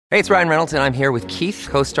Hey, it's Ryan Reynolds, and I'm here with Keith,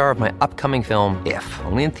 co-star of my upcoming film, If,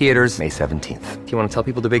 only in theaters May 17th. Do you want to tell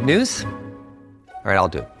people the big news? All right, I'll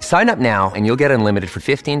do it. Sign up now and you'll get unlimited for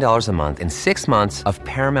 $15 a month and 6 months of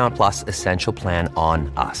Paramount Plus Essential Plan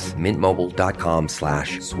on us.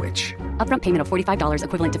 MintMobile.com/switch. Upfront payment of $45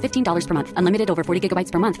 equivalent to $15 per month. Unlimited over 40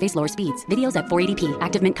 gigabytes per month. Face lower speeds. Videos at 480p.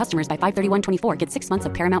 Active Mint customers by 531.24 get 6 months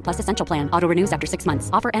of Paramount Plus Essential Plan. Auto renews after 6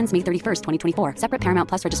 months. Offer ends May 31st, 2024. Separate Paramount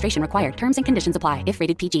Plus registration required. Terms and conditions apply if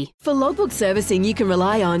rated PG. For logbook servicing you can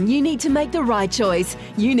rely on, you need to make the right choice.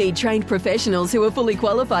 You need trained professionals who are fully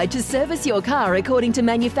qualified to service your car according to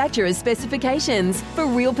manufacturer's specifications. For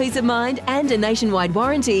real peace of mind and a nationwide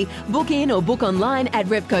warranty, book in or book online at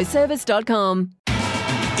repcoservice.com.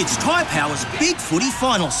 It's Tyre Power's Big Footy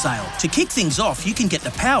Final Sale. To kick things off, you can get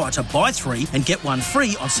the power to buy 3 and get 1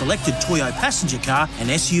 free on selected Toyo passenger car and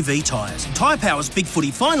SUV tyres. Tyre Power's Big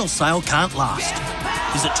Footy Final Sale can't last.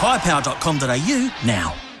 Visit tyrepower.com.au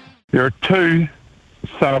now. There are 2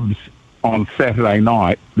 subs on Saturday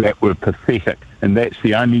night that were pathetic, and that's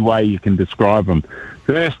the only way you can describe them.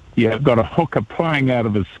 First, you've got a hooker playing out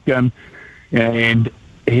of his skin, and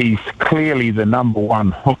he's clearly the number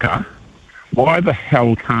 1 hooker. Why the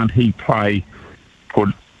hell can't he play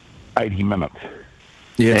for 80 minutes?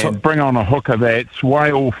 Yeah, and bring on a hooker that's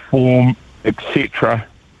way off form, etc.,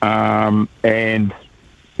 and,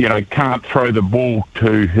 you know, can't throw the ball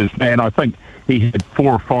to his man. I think he had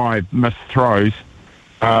 4 or 5 missed throws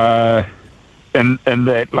in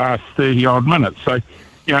that last 30-odd minutes. So,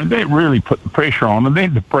 you know, that really put the pressure on. And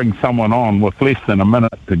then to bring someone on with less than a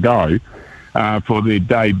minute to go for their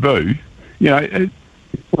debut, you know,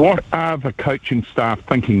 what are the coaching staff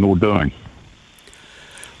thinking or doing?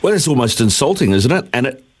 Well, it's almost insulting, isn't it?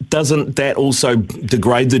 And doesn't that also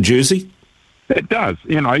degrade the jersey? It does.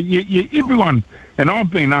 You know, everyone, and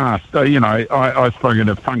I've been asked, you know, I spoke at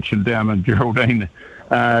a function down in Geraldine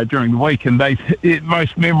during the week, and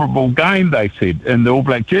most memorable game, they said, in the All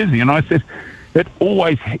Black jersey. And I said, you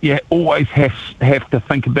always have to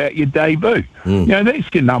think about your debut. You know, that's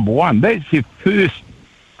your number 1. That's your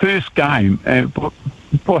first game. And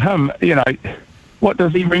for him, you know, what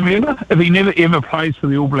does he remember? If he never ever plays for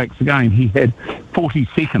the All Blacks again, he had 40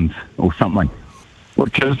 seconds or something,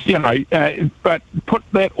 which is, you know, but put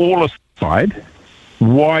that all aside,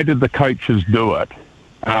 why did the coaches do it?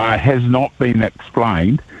 Has not been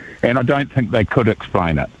explained, and I don't think they could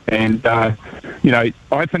explain it. And, you know,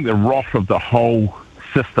 I think the rot of the whole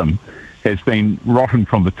system has been rotten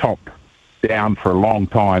from the top down for a long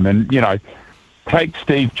time. And, you know, take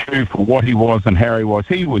Steve Chu for what he was and how he was.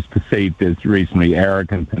 He was perceived as reasonably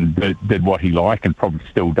arrogant and did what he liked, and probably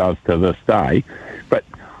still does to this day. But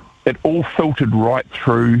it all filtered right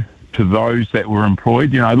through to those that were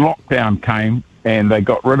employed. You know, lockdown came and they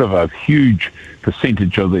got rid of a huge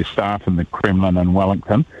percentage of their staff in the Kremlin and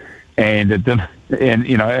Wellington, and it didn't. And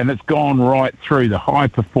you know, and it's gone right through the high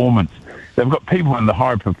performance. They've got people in the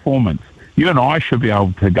high performance. You and I should be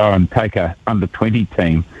able to go and take a under-20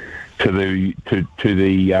 team to the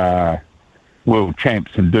world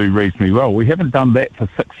champs and do reasonably well. We haven't done that for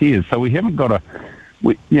 6 years, so we haven't got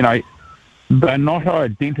you know, they're not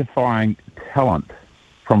identifying talent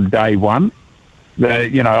from day one.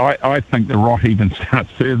 You know, I think the rot even starts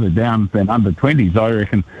further down than under-20s. I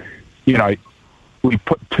reckon, you know, we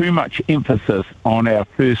put too much emphasis on our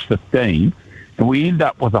first 15, and we end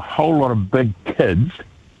up with a whole lot of big kids,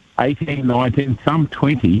 18, 19, some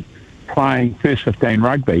 20, playing first 15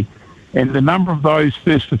 rugby. And the number of those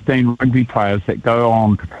first 15 rugby players that go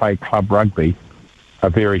on to play club rugby are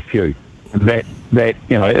very few. And that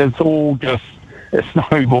you know, it's all just, it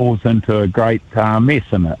snowballs into a great mess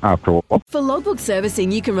in it after all. For logbook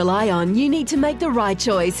servicing you can rely on, you need to make the right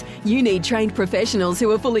choice. You need trained professionals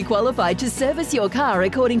who are fully qualified to service your car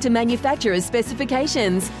according to manufacturer's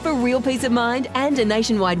specifications. For real peace of mind and a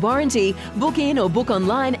nationwide warranty, book in or book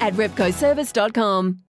online at repcoservice.com.